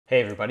Hey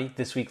everybody,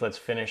 this week let's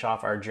finish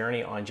off our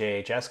journey on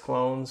JHS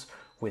clones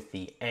with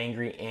the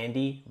Angry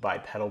Andy by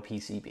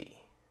PedalPCB.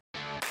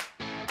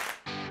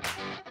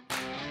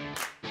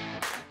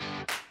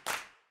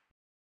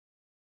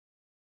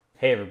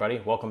 Hey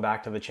everybody, welcome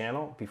back to the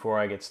channel. Before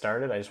I get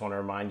started, I just want to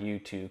remind you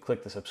to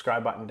click the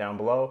subscribe button down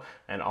below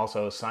and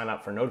also sign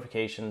up for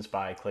notifications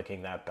by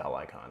clicking that bell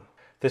icon.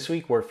 This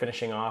week we're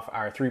finishing off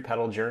our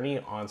 3-pedal journey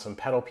on some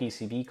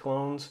PedalPCB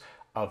clones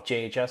of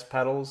JHS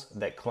pedals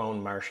that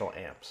clone Marshall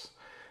amps.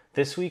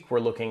 This week we're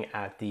looking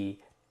at the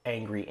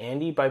Angry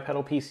Andy by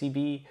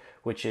PedalPCB,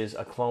 which is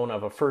a clone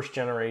of a first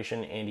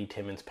generation Andy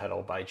Timmons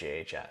pedal by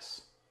JHS.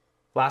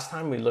 Last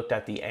time we looked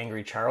at the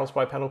Angry Charles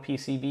by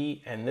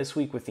PedalPCB, and this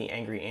week with the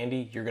Angry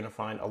Andy, you're going to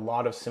find a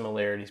lot of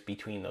similarities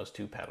between those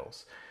two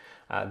pedals.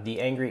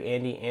 The Angry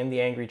Andy and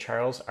the Angry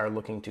Charles are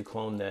looking to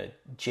clone the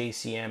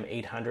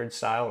JCM800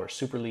 style or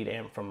super lead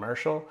amp from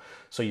Marshall,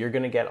 so you're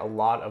going to get a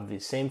lot of the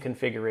same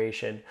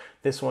configuration.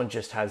 This one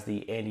just has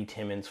the Andy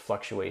Timmons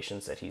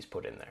fluctuations that he's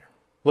put in there.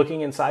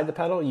 Looking inside the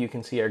pedal, you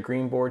can see our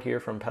green board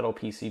here from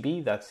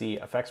PedalPCB. That's the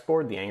effects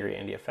board, the Angry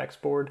Andy effects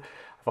board.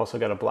 I've also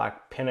got a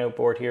black pinout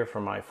board here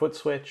for my foot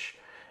switch,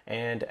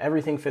 and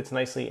everything fits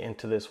nicely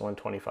into this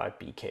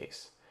 125B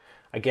case.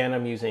 Again,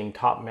 I'm using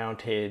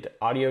top-mounted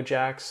audio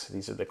jacks.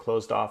 These are the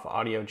closed-off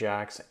audio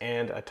jacks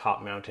and a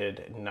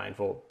top-mounted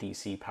 9-volt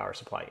DC power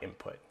supply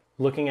input.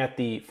 Looking at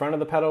the front of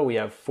the pedal, we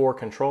have 4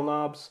 control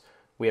knobs.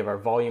 We have our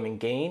volume and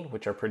gain,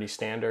 which are pretty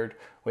standard.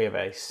 We have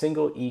a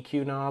single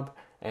EQ knob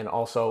and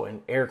also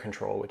an air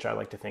control, which I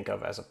like to think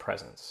of as a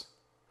presence.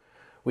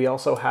 We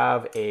also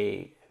have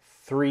a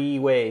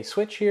 3-way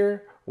switch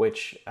here,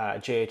 which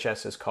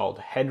JHS is called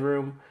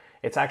headroom.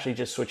 It's actually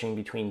just switching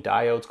between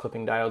diodes,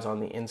 clipping diodes on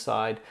the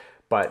inside,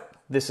 but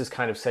this is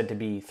kind of said to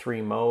be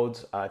 3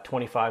 modes,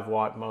 25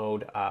 watt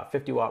mode,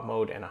 50 watt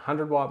mode, and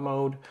 100 watt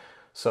mode.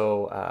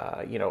 So,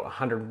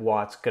 100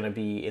 watts going to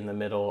be in the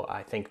middle.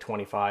 I think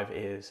 25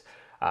 is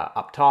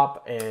up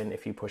top, and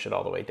if you push it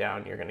all the way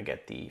down, you're going to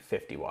get the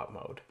 50 watt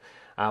mode.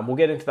 We'll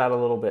get into that a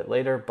little bit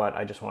later, but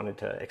I just wanted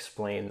to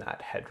explain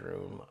that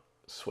headroom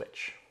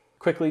switch.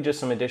 Quickly,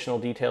 just some additional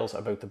details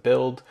about the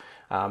build.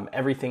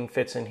 Everything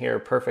fits in here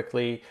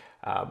perfectly.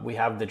 We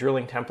have the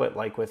drilling template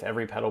like with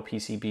every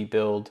PedalPCB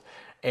build,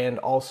 and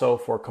also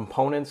for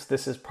components,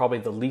 this is probably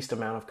the least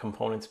amount of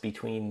components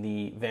between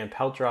the Van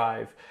Pelt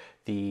drive,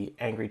 the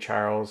Angry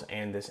Charles,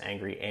 and this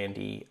Angry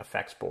Andy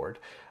effects board.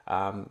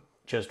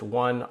 Just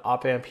one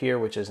op amp here,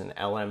 which is an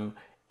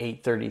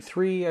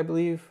LM833, I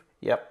believe.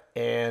 Yep,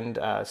 and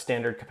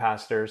standard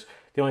capacitors.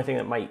 The only thing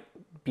that might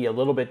be a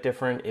little bit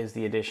different is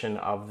the addition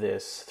of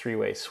this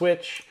 3-way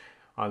switch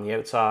on the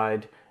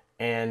outside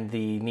and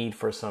the need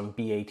for some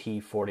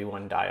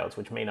BAT41 diodes,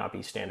 which may not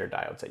be standard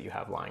diodes that you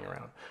have lying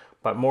around.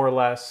 But more or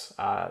less,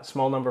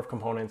 small number of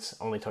components,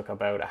 only took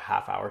about a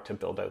half hour to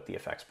build out the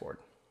effects board.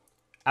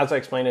 As I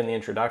explained in the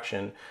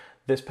introduction,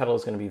 this pedal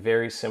is going to be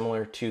very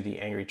similar to the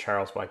Angry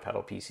Charles by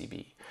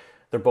PedalPCB.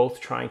 They're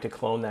both trying to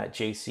clone that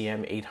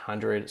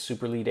JCM800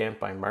 super lead amp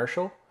by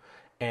Marshall,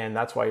 and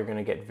that's why you're going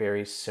to get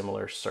very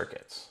similar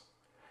circuits.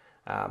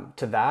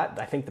 To that,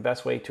 I think the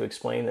best way to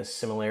explain the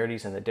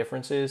similarities and the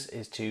differences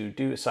is to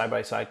do a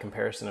side-by-side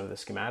comparison of the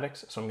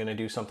schematics. So I'm going to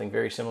do something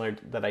very similar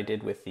that I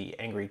did with the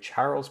Angry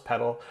Charles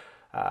pedal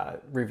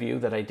review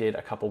that I did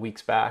a couple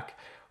weeks back.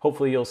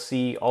 Hopefully you'll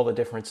see all the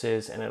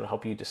differences and it'll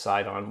help you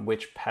decide on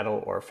which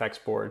pedal or effects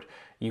board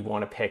you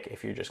want to pick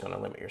if you're just going to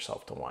limit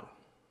yourself to one.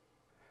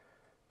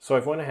 So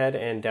I've went ahead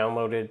and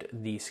downloaded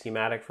the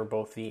schematic for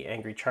both the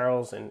Angry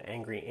Charles and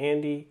Angry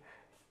Andy.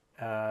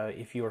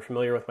 If you are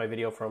familiar with my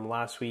video from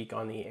last week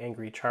on the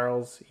Angry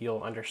Charles,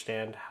 you'll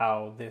understand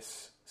how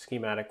this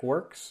schematic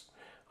works.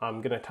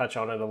 I'm going to touch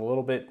on it a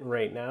little bit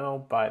right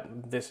now,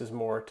 but this is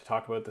more to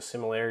talk about the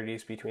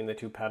similarities between the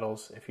two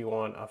pedals. If you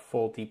want a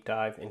full deep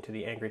dive into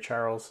the Angry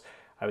Charles,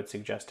 I would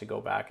suggest to go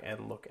back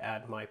and look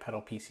at my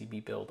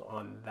PedalPCB build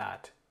on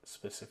that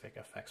specific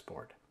effects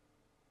board.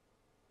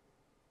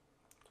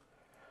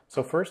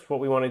 So first, what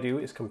we want to do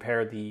is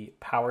compare the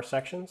power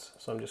sections.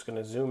 So I'm just going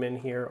to zoom in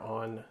here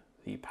on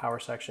the power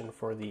section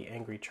for the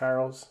Angry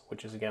Charles,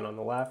 which is again on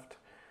the left,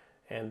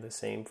 and the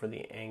same for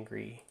the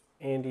Angry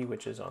Andy,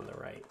 which is on the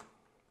right.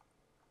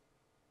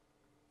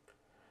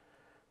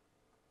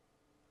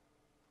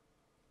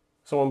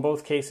 So in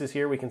both cases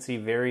here, we can see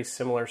very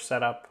similar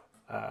setup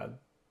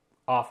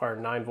off our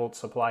 9-volt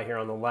supply here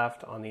on the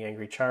left on the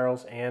Angry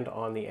Charles and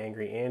on the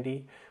Angry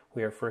Andy.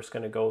 We are first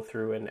going to go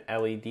through an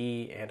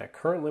LED and a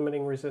current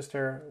limiting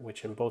resistor,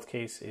 which in both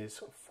cases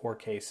is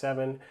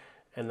 4K7,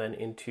 and then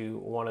into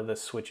one of the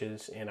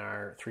switches in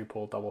our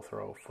 3-pole double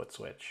throw foot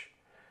switch.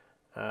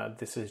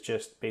 This is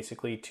just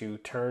basically to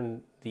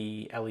turn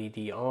the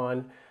LED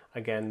on.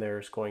 Again,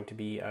 there's going to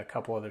be a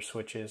couple other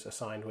switches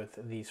assigned with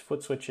these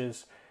foot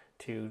switches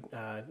to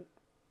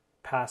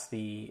pass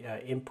the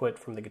input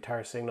from the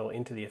guitar signal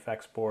into the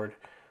effects board.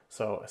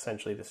 So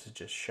essentially this is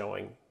just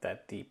showing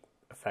that the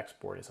effects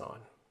board is on.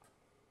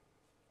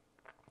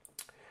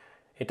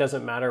 It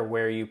doesn't matter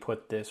where you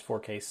put this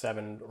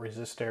 4K7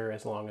 resistor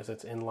as long as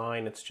it's in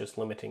line, it's just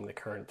limiting the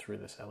current through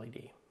this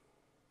LED.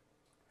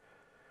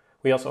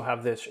 We also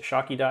have this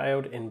Schottky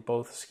diode in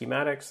both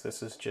schematics.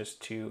 This is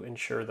just to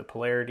ensure the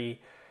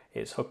polarity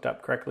is hooked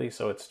up correctly,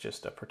 so it's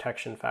just a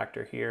protection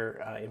factor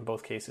here. In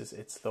both cases,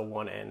 it's the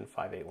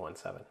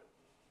 1N5817.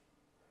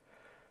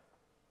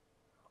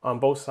 On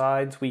both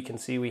sides, we can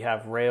see we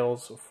have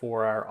rails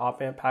for our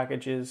op-amp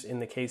packages. In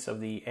the case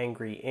of the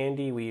Angry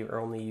Andy, we are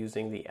only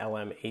using the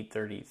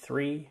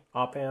LM833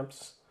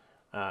 op-amps.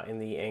 In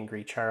the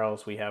Angry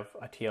Charles, we have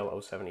a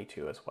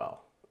TL072 as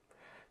well.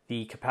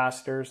 The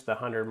capacitors, the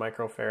 100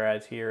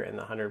 microfarads here and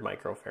the 100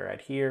 microfarad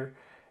here,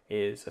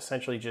 is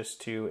essentially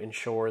just to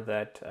ensure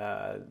that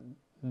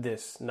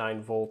this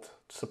 9-volt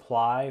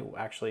supply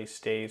actually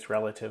stays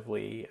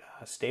relatively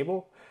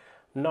stable.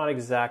 Not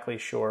exactly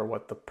sure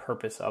what the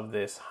purpose of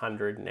this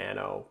 100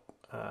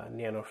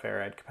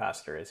 nanofarad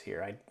capacitor is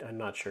here. I'm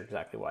not sure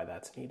exactly why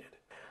that's needed.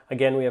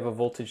 Again, we have a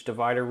voltage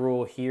divider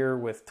rule here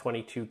with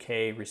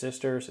 22K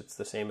resistors. It's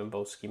the same in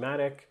both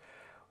schematic.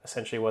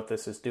 Essentially what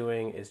this is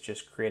doing is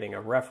just creating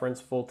a reference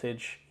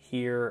voltage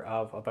here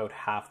of about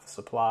half the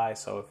supply.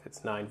 So if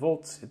it's 9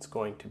 volts, it's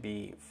going to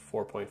be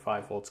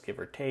 4.5 volts give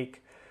or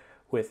take,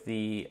 with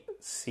the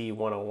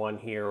C101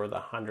 here, or the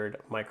 100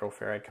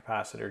 microfarad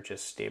capacitor,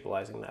 just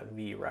stabilizing that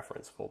V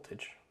reference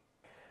voltage.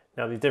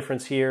 Now the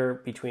difference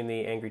here between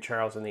the Angry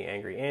Charles and the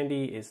Angry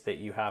Andy is that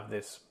you have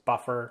this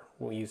buffer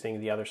using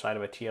the other side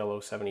of a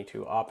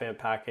TL072 op-amp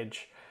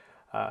package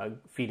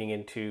feeding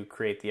in to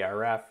create the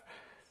RF.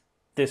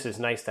 This is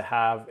nice to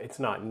have. It's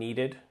not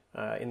needed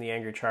in the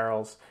Angry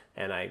Charles,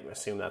 and I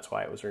assume that's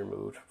why it was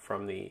removed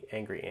from the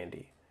Angry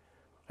Andy.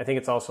 I think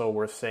it's also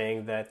worth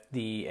saying that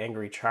the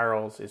Angry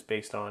Charles is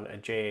based on a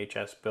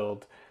JHS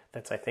build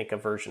that's, I think, a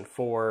version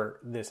 4.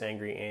 This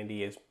Angry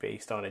Andy is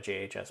based on a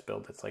JHS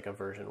build that's like a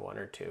version 1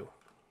 or 2.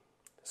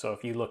 So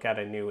if you look at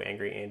a new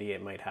Angry Andy,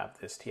 it might have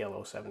this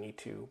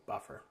TL072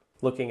 buffer.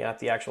 Looking at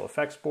the actual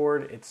effects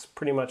board, it's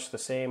pretty much the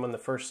same on the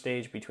first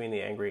stage between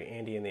the Angry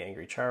Andy and the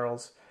Angry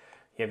Charles.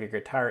 You have your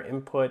guitar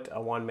input,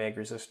 a 1 meg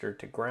resistor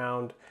to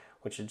ground,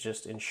 which is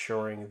just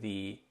ensuring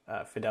the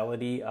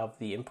fidelity of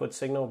the input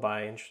signal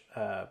by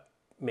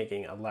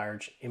making a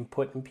large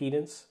input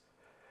impedance.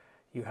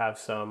 You have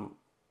some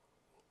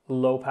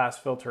high-pass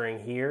filtering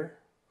here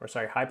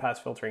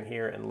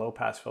and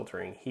low-pass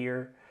filtering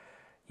here.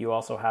 You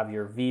also have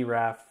your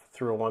VREF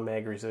through a 1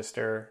 meg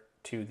resistor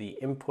to the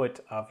input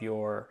of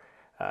your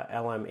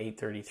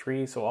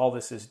LM833. So all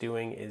this is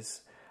doing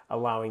is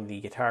allowing the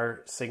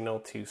guitar signal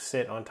to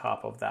sit on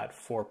top of that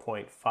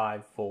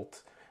 4.5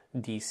 volt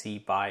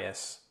DC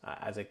bias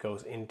as it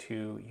goes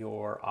into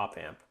your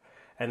op-amp.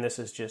 And this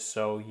is just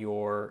so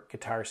your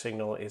guitar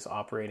signal is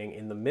operating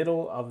in the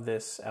middle of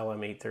this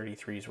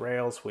LM833's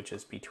rails, which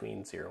is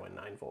between 0 and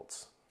 9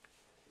 volts.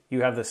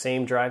 You have the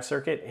same drive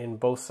circuit in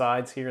both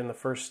sides here in the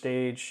first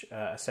stage,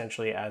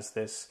 essentially as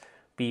this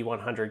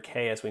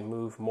B100K. As we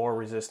move more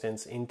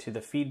resistance into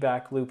the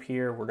feedback loop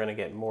here, we're going to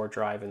get more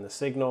drive in the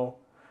signal.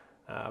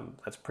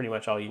 That's pretty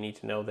much all you need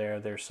to know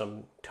there. There's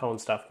some tone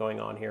stuff going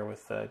on here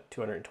with the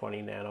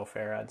 220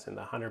 nanofarads and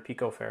the 100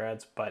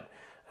 picofarads, but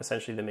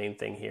essentially the main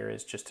thing here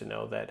is just to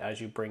know that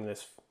as you bring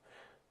this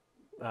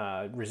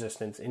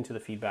resistance into the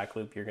feedback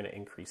loop, you're going to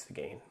increase the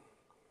gain.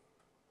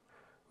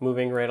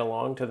 Moving right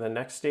along to the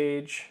next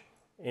stage,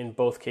 in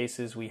both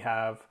cases we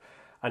have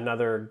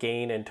another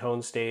gain and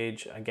tone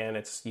stage. Again,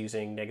 it's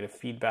using negative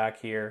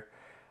feedback here.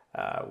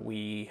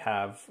 We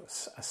have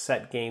a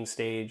set gain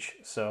stage,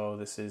 so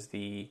this is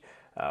the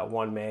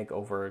 1 meg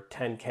over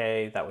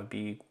 10K. That would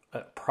be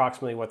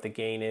approximately what the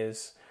gain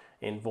is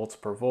in volts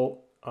per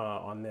volt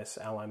on this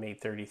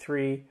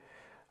LM833.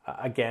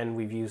 Again,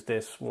 we've used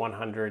this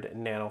 100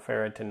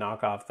 nanofarad to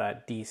knock off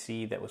that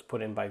DC that was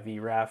put in by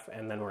VREF,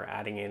 and then we're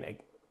adding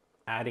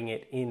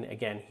it in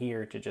again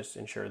here to just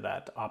ensure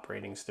that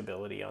operating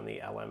stability on the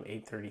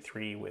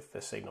LM833 with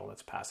the signal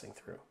that's passing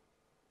through.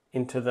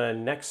 Into the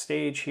next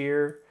stage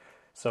here,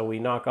 so we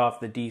knock off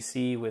the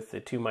DC with the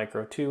 2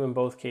 micro 2 in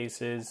both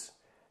cases,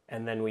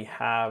 and then we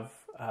have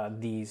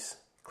these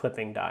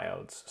clipping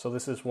diodes. So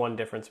this is one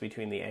difference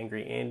between the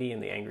Angry Andy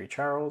and the Angry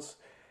Charles.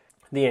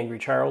 The Angry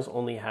Charles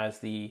only has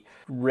the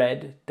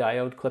red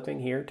diode clipping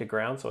here to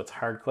ground, so it's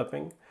hard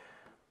clipping.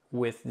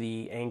 With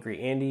the Angry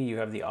Andy, you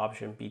have the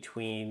option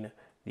between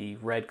the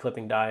red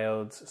clipping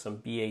diodes, some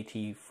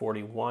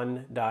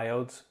BAT41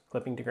 diodes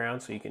clipping to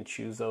ground, so you can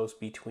choose those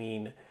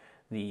between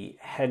the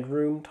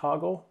headroom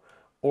toggle,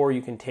 or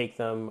you can take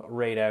them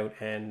right out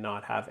and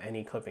not have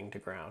any clipping to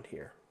ground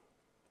here.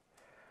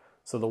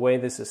 So the way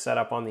this is set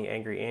up on the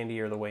Angry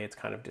Andy, or the way it's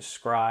kind of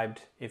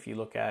described, if you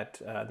look at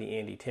the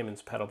Andy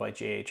Timmons pedal by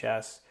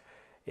JHS,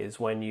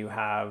 is when you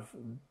have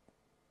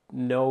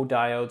no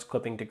diodes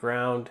clipping to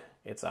ground,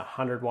 it's a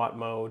 100 watt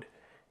mode.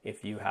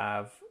 If you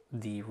have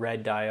the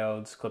red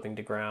diodes clipping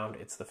to ground,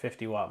 it's the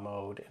 50 watt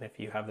mode. And if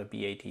you have the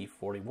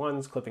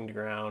BAT41s clipping to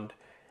ground,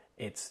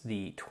 it's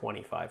the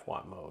 25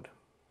 watt mode.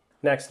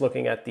 Next,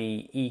 looking at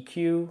the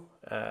EQ,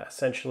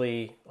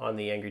 essentially on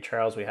the Angry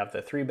Charles, we have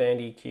the 3-band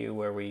EQ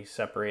where we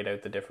separate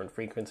out the different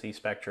frequency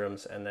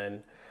spectrums and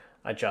then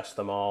adjust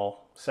them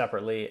all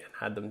separately and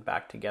add them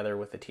back together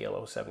with the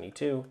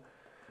TL072.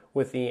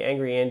 With the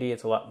Angry Andy,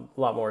 it's a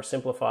lot more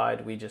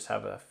simplified. We just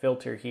have a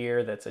filter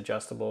here that's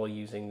adjustable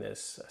using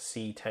this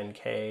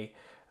C10K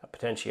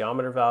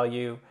potentiometer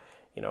value.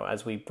 You know,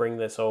 as we bring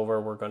this over,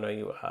 we're going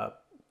to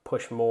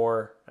push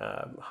more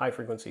high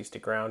frequencies to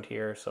ground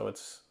here, so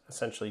it's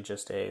essentially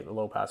just a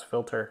low-pass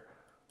filter.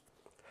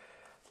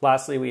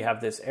 Lastly, we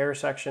have this air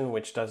section,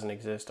 which doesn't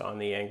exist on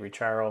the Angry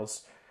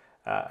Charles.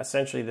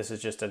 Essentially, this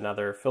is just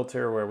another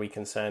filter where we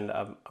can send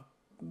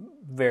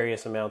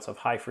various amounts of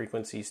high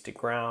frequencies to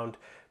ground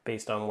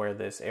based on where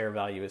this air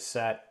value is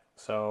set.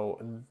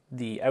 So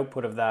the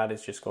output of that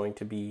is just going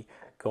to be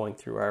going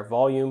through our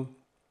volume.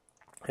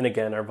 And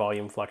again, our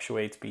volume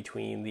fluctuates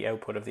between the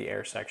output of the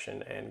air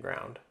section and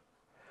ground.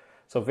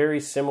 So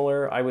very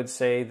similar. I would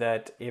say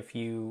that if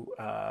you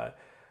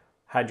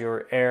had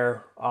your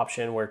air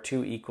option where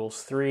 2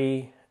 equals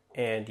 3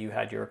 and you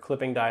had your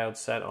clipping diode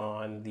set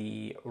on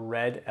the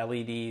red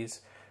LEDs,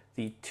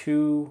 the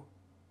two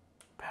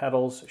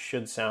pedals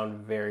should sound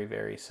very,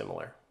 very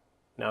similar.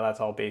 Now that's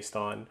all based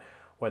on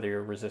whether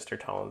your resistor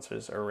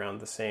tolerances are around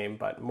the same,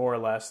 but more or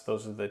less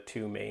those are the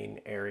two main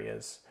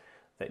areas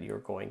that you're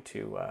going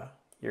to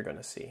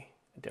see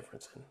a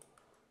difference in.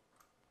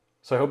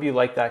 So I hope you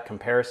liked that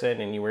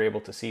comparison and you were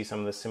able to see some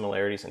of the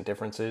similarities and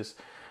differences.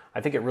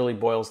 I think it really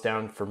boils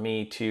down for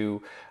me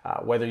to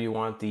whether you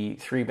want the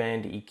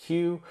 3-band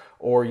EQ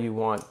or you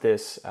want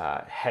this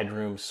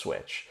headroom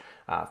switch.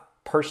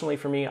 Personally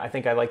for me, I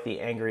think I like the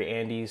Angry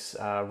Andy's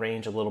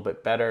range a little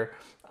bit better.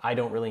 I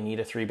don't really need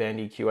a 3-band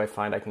EQ. I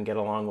find I can get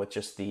along with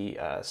just the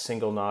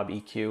single knob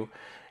EQ.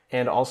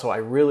 And also I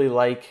really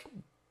like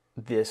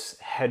this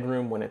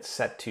headroom when it's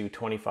set to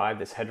 25,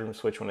 this headroom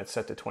switch when it's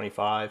set to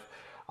 25.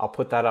 I'll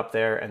put that up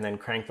there and then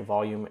crank the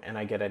volume and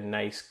I get a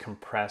nice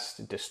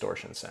compressed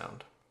distortion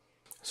sound.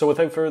 So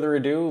without further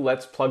ado,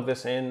 let's plug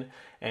this in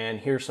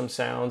and hear some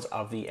sounds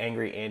of the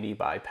Angry Andy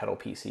by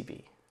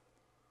PedalPCB.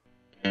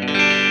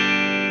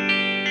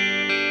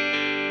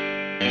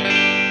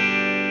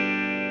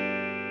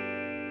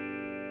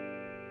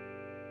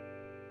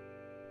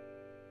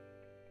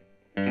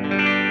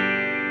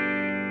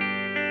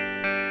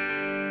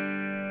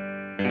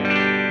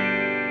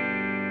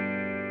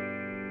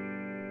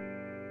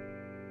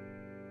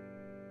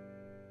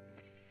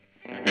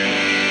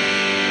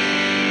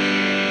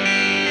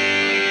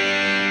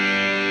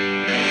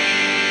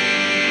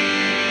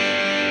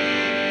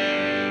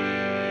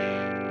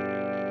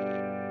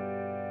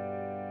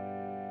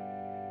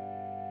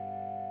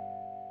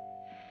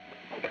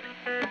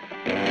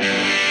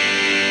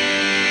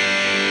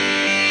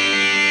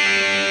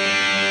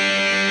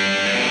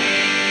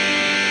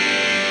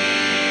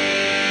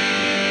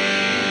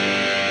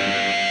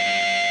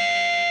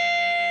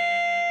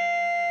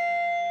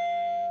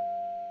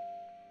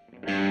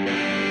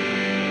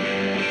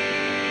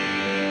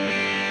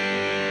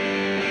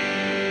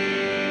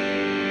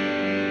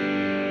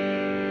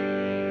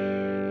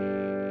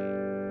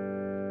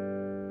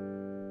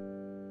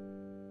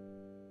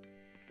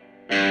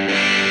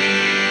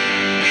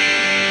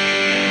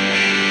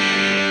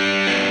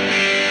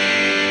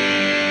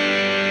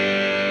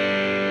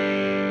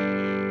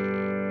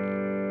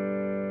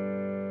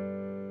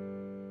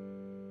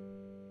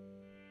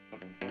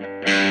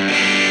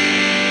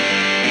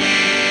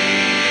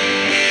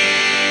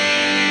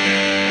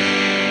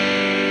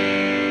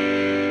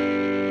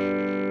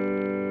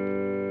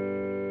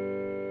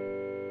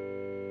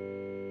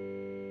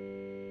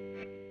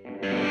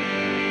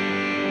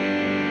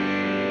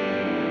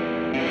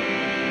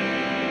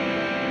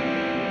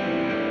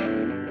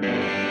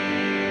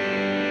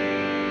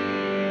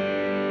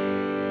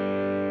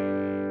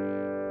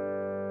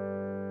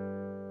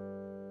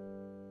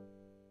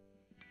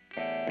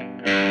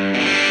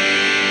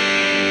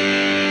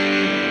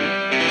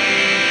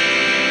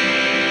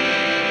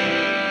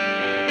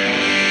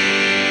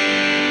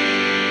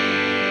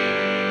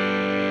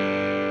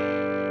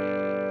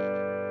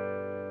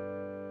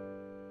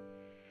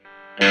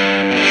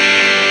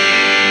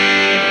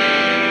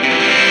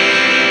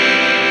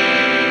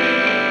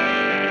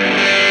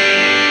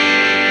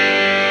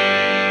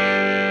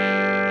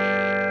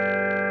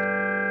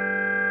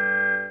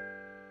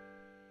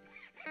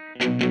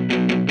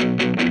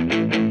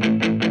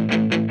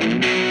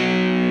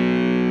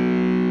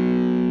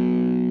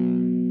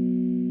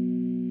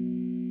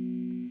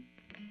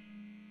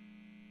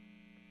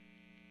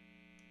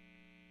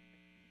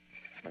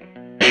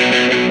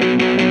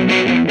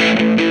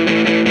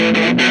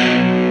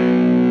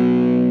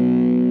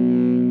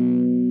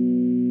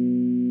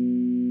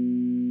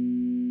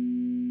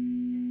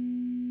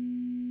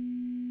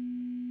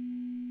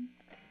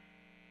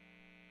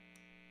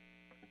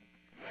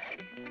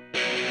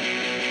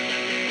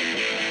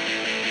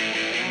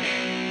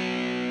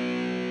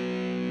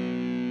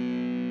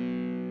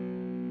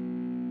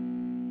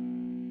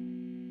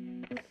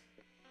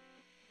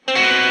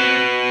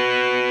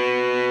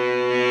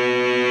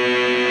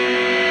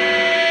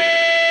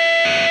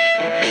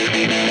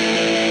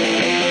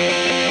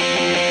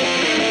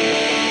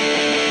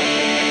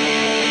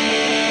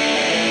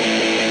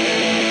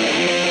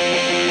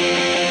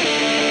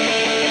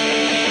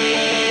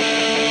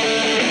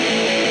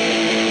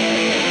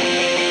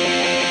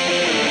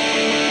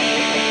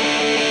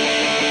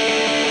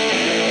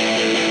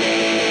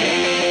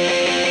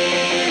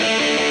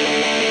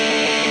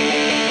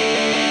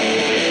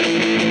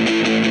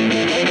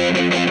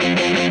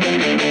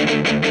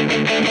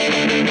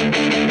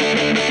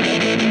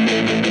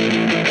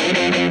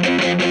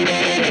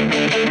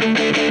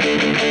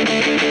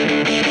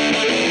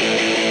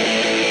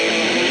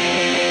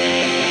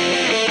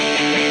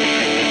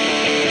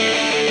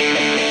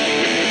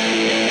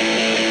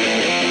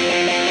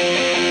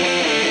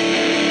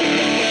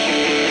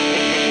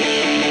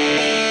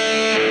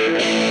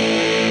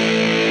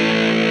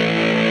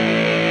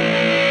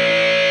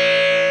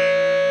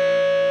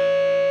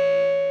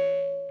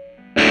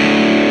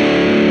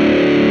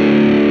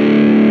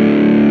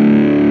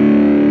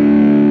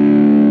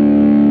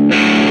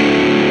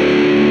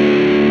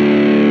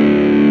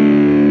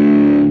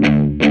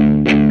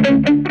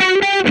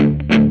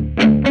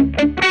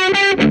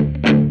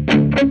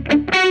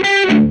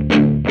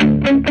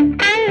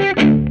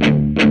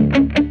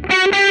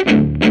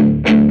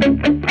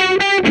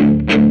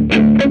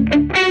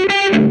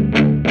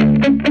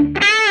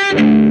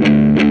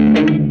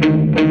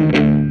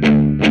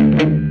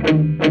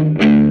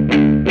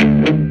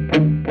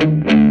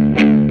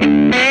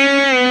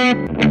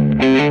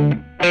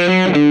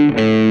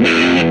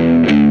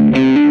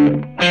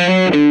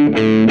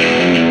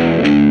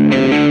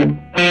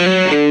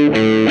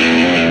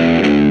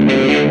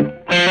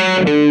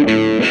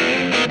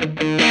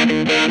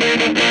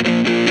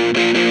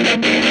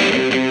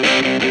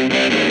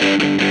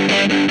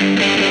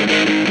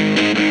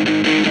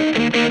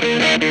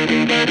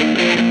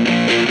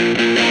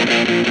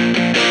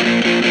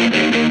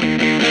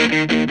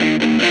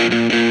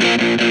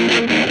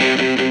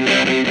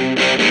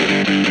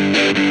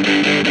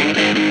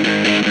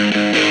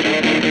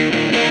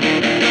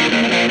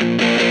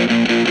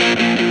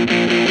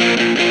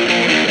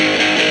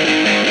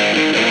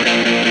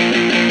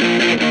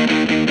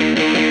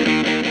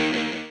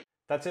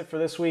 That's it for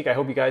this week. I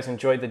hope you guys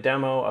enjoyed the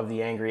demo of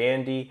the Angry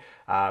Andy.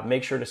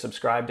 Make sure to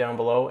subscribe down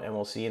below, and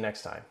we'll see you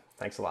next time.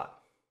 Thanks a lot.